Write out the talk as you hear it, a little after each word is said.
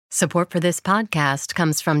Support for this podcast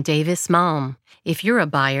comes from Davis Malm. If you're a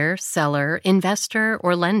buyer, seller, investor,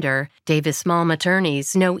 or lender, Davis Malm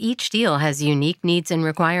attorneys know each deal has unique needs and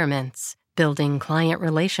requirements. Building client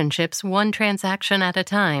relationships one transaction at a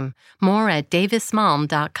time. More at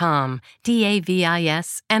davismalm.com.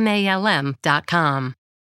 DAVISMALM.com.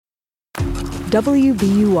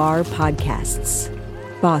 WBUR Podcasts,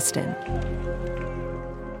 Boston.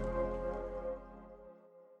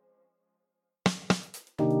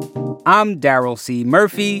 I'm Daryl C.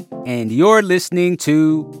 Murphy, and you're listening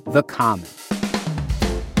to The Common.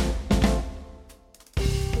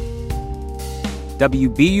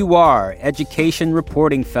 WBUR Education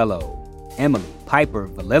Reporting Fellow, Emily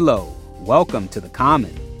Piper-Vallillo. Welcome to The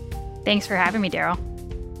Common. Thanks for having me, Daryl.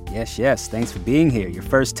 Yes. Thanks for being here. Your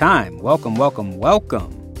first time. Welcome.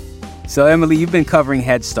 So, Emily, you've been covering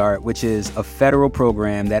Head Start, which is a federal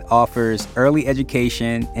program that offers early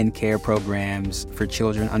education and care programs for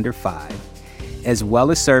children under 5, as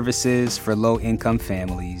well as services for low-income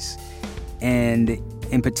families. And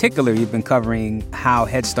in particular, you've been covering how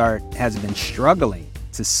Head Start has been struggling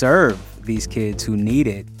to serve these kids who need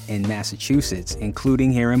it in Massachusetts,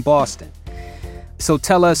 including here in Boston. So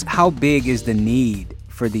tell us, how big is the need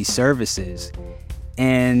for these services,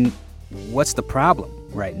 and what's the problem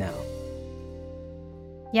right now?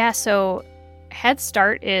 Yeah, so Head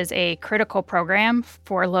Start is a critical program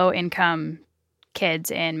for low-income kids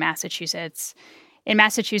in Massachusetts. In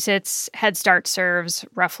Massachusetts, Head Start serves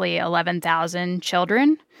roughly 11,000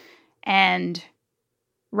 children, and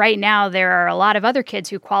right now there are a lot of other kids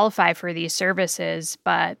who qualify for these services,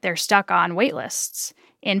 but they're stuck on wait lists.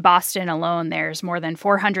 In Boston alone, there's more than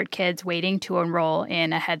 400 kids waiting to enroll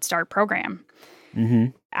in a Head Start program.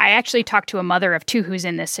 I actually talked to a mother of 2 who's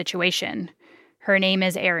in this situation. Her name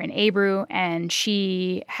is Erin Abreu, and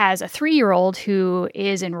she has a 3-year-old who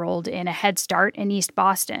is enrolled in a Head Start in East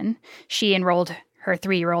Boston. She enrolled her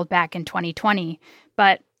 3-year-old back in 2020,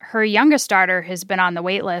 but her youngest daughter has been on the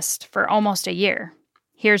wait list for almost a year.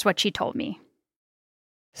 Here's what she told me.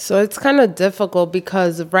 So it's kind of difficult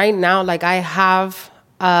because right now, I have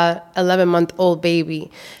a 11-month-old baby,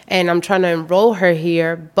 and I'm trying to enroll her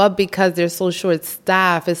here, but because they're so short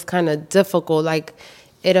staff, it's kind of difficult.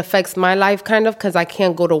 It affects my life kind of because I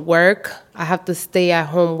can't go to work. I have to stay at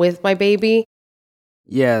home with my baby.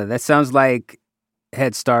 Yeah, that sounds like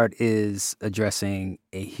Head Start is addressing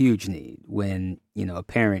a huge need when, a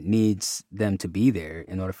parent needs them to be there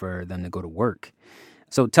in order for them to go to work.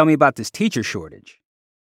 So tell me about this teacher shortage.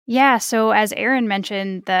 Yeah, so as Erin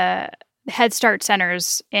mentioned, the Head Start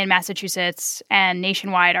centers in Massachusetts and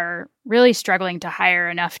nationwide are really struggling to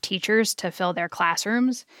hire enough teachers to fill their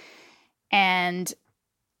classrooms. And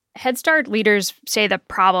Head Start leaders say the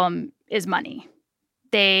problem is money.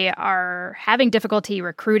 They are having difficulty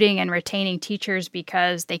recruiting and retaining teachers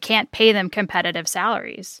because they can't pay them competitive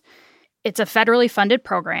salaries. It's a federally funded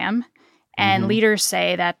program, and leaders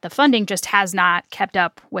say that the funding just has not kept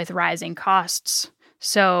up with rising costs.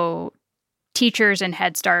 So teachers in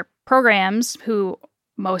Head Start programs, who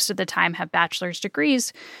most of the time have bachelor's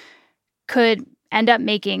degrees, could end up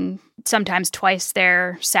making sometimes twice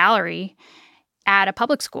their salary at a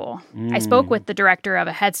public school. I spoke with the director of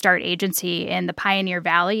a Head Start agency in the Pioneer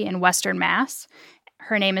Valley in Western Mass.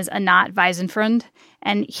 Her name is Anat Weisenfrund,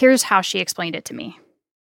 and here's how she explained it to me.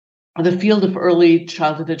 The field of early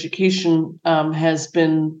childhood education has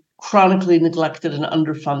been chronically neglected and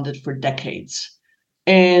underfunded for decades.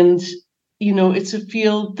 And, it's a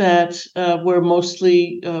field that where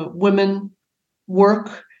mostly women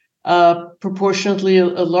work, proportionately a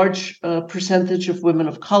large percentage of women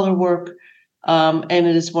of color work. And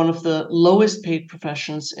it is one of the lowest paid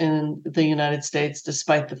professions in the United States,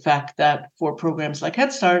 despite the fact that for programs like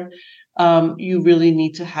Head Start, you really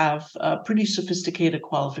need to have pretty sophisticated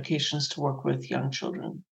qualifications to work with young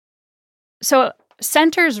children. So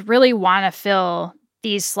centers really want to fill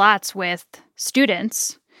these slots with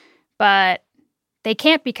students, but they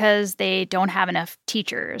can't because they don't have enough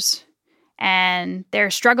teachers. And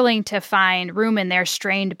they're struggling to find room in their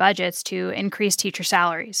strained budgets to increase teacher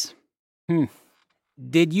salaries.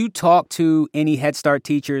 Did you talk to any Head Start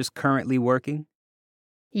teachers currently working?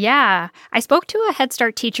 Yeah, I spoke to a Head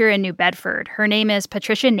Start teacher in New Bedford. Her name is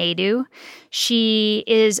Patricia Naidu. She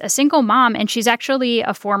is a single mom, and she's actually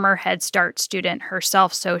a former Head Start student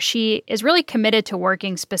herself. So she is really committed to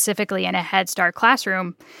working specifically in a Head Start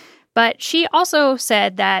classroom. But she also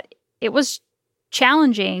said that it was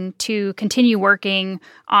challenging to continue working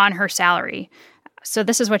on her salary. So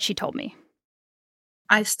this is what she told me.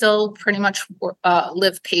 I still pretty much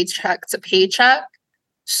live paycheck to paycheck.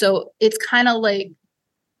 So it's kind of like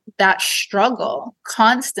that struggle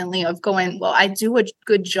constantly of going, well, I do a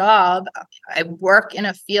good job. I work in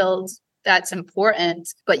a field that's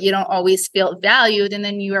important, but you don't always feel valued. And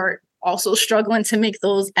then you are also struggling to make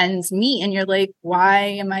those ends meet. And you're like, why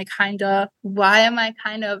am I kind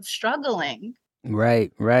of struggling?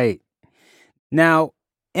 Right, right. Now,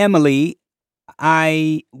 Emily,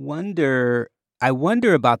 I wonder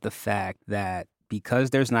about the fact that because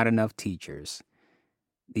there's not enough teachers,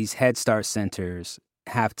 these Head Start centers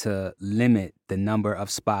have to limit the number of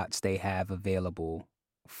spots they have available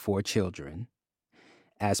for children,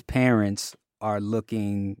 as parents are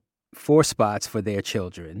looking for spots for their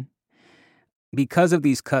children. Because of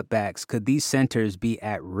these cutbacks, could these centers be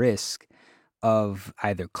at risk of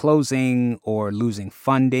either closing or losing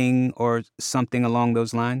funding or something along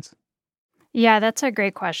those lines? Yeah, that's a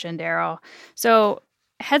great question, Daryl. So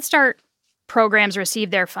Head Start programs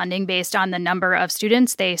receive their funding based on the number of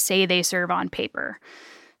students they say they serve on paper.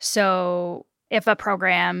 So if a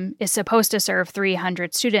program is supposed to serve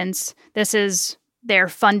 300 students, this is their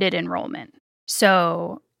funded enrollment.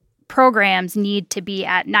 So programs need to be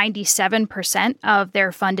at 97% of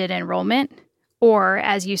their funded enrollment, or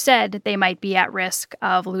as you said, they might be at risk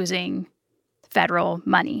of losing federal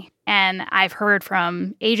money. And I've heard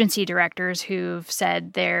from agency directors who've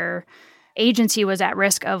said their agency was at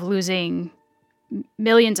risk of losing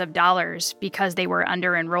millions of dollars because they were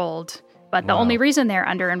under-enrolled. But the only reason they're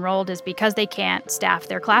under-enrolled is because they can't staff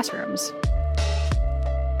their classrooms.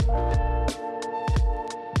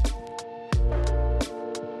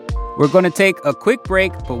 We're going to take a quick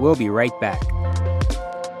break, but we'll be right back.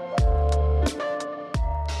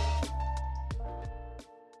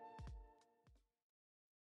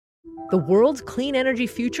 The world's clean energy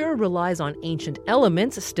future relies on ancient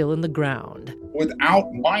elements still in the ground.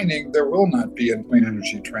 Without mining, there will not be a clean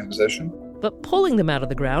energy transition. But pulling them out of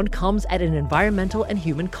the ground comes at an environmental and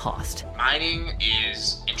human cost. Mining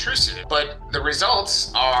is intrusive, but the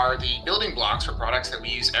results are the building blocks for products that we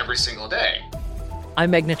use every single day.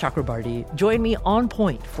 I'm Meghna Chakrabarty. Join me on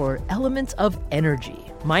Point for Elements of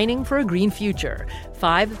Energy, Mining for a Green Future.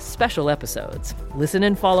 5 special episodes. Listen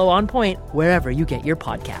and follow On Point wherever you get your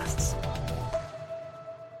podcasts.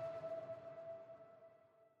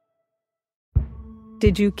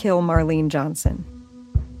 Did you kill Marlene Johnson?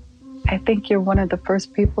 I think you're one of the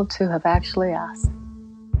first people to have actually asked.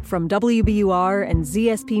 From WBUR and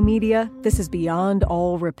ZSP Media, this is Beyond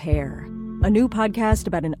All Repair, a new podcast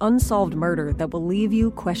about an unsolved murder that will leave you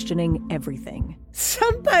questioning everything.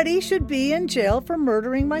 Somebody should be in jail for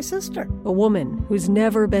murdering my sister. A woman who's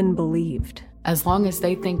never been believed. As long as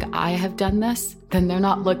they think I have done this, then they're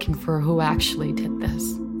not looking for who actually did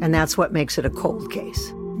this. And that's what makes it a cold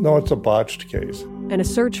case. No, it's a botched case. And a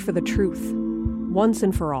search for the truth, once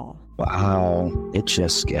and for all. Wow, it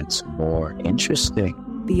just gets more interesting.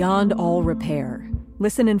 Beyond All Repair.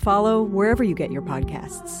 Listen and follow wherever you get your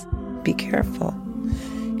podcasts. Be careful.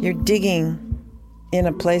 You're digging in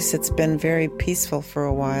a place that's been very peaceful for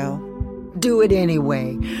a while. Do it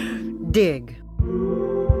anyway. Dig.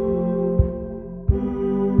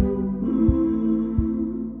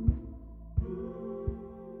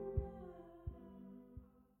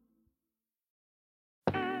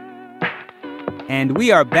 And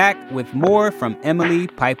we are back with more from Emily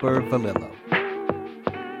Piper-Vallillo.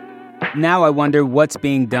 Now I wonder what's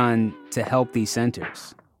being done to help these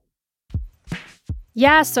centers.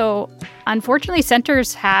 Yeah, so unfortunately,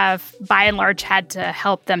 centers have, by and large, had to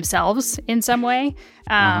help themselves in some way.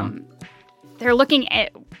 They're looking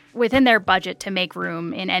at within their budget to make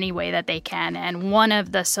room in any way that they can. And one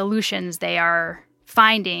of the solutions they are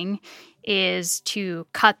finding is to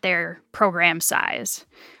cut their program size,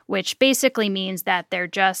 which basically means that they're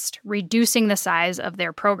just reducing the size of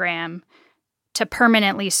their program to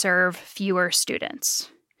permanently serve fewer students.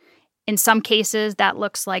 In some cases, that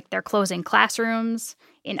looks like they're closing classrooms.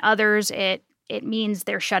 In others, it means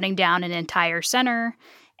they're shutting down an entire center.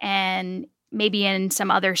 And maybe in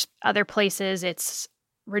some other places, it's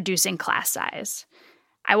reducing class size.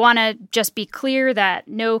 I want to just be clear that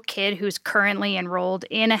no kid who's currently enrolled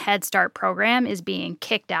in a Head Start program is being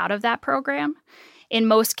kicked out of that program. In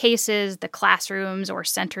most cases, the classrooms or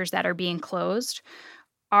centers that are being closed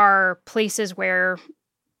are places where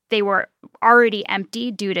they were already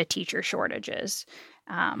empty due to teacher shortages.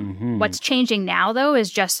 What's changing now, though,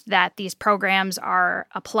 is just that these programs are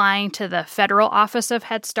applying to the federal Office of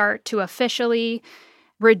Head Start to officially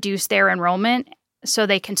reduce their enrollment so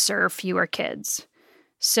they can serve fewer kids.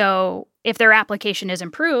 So if their application is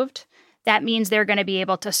improved, that means they're going to be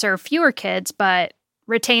able to serve fewer kids but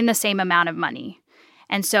retain the same amount of money.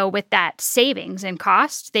 And so with that savings in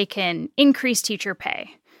cost, they can increase teacher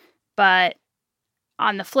pay. But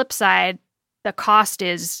on the flip side, the cost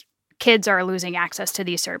is kids are losing access to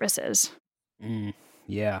these services.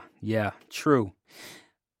 Yeah, true.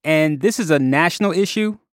 And this is a national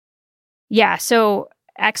issue? Yeah, so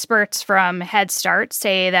experts from Head Start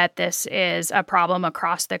say that this is a problem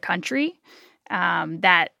across the country,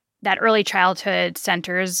 that early childhood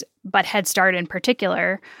centers, but Head Start in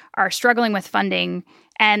particular, are struggling with funding,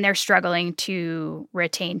 and they're struggling to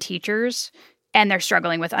retain teachers, and they're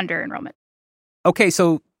struggling with under-enrollment. Okay,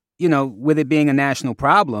 so, with it being a national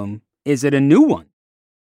problem, is it a new one?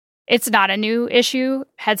 It's not a new issue.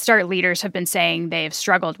 Head Start leaders have been saying they've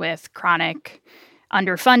struggled with chronic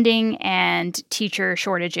underfunding and teacher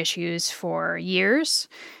shortage issues for years,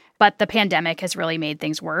 but the pandemic has really made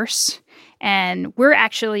things worse. And we're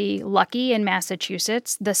actually lucky in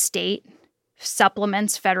Massachusetts. The state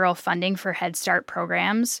supplements federal funding for Head Start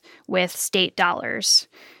programs with state dollars.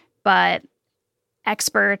 But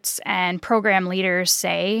experts and program leaders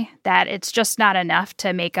say that it's just not enough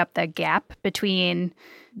to make up the gap between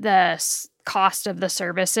the cost of the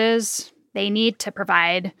services. They need to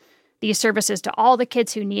provide these services to all the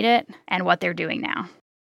kids who need it and what they're doing now.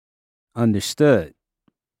 Understood.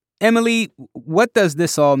 Emily, what does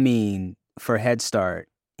this all mean for Head Start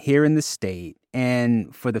here in the state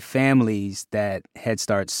and for the families that Head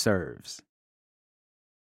Start serves?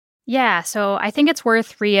 Yeah, so I think it's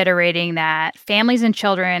worth reiterating that families and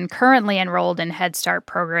children currently enrolled in Head Start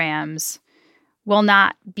programs will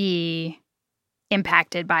not be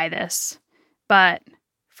impacted by this. But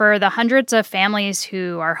for the hundreds of families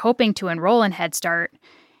who are hoping to enroll in Head Start,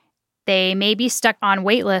 they may be stuck on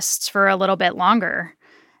wait lists for a little bit longer.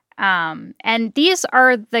 And these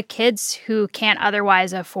are the kids who can't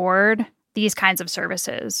otherwise afford these kinds of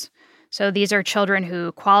services. So these are children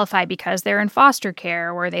who qualify because they're in foster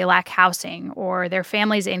care, or they lack housing, or their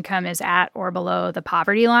family's income is at or below the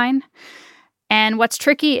poverty line. And what's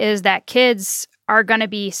tricky is that kids are going to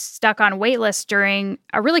be stuck on wait lists during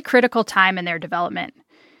a really critical time in their development.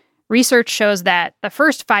 Research shows that the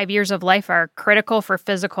first 5 years of life are critical for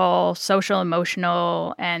physical, social,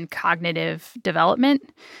 emotional, and cognitive development.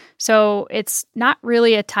 So it's not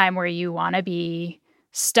really a time where you want to be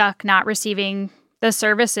stuck not receiving the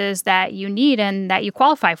services that you need and that you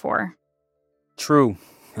qualify for. True.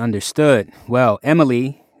 Understood. Well,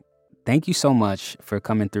 Emily, thank you so much for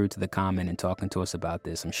coming through to the Common and talking to us about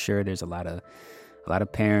this. I'm sure there's a lot of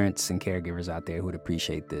parents and caregivers out there who would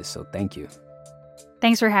appreciate this. So thank you.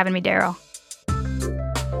 Thanks for having me, Daryl.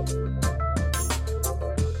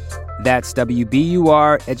 That's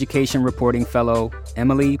WBUR Education Reporting Fellow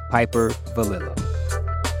Emily Piper-Vallillo.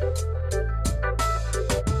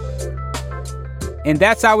 And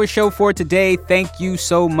that's our show for today. Thank you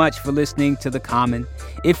so much for listening to The Common.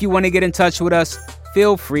 If you want to get in touch with us,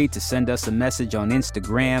 feel free to send us a message on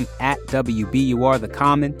Instagram at WBUR The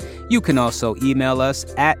Common. You can also email us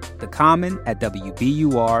at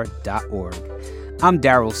thecommon@wbur.org. I'm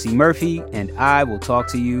Daryl C. Murphy, and I will talk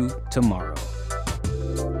to you tomorrow.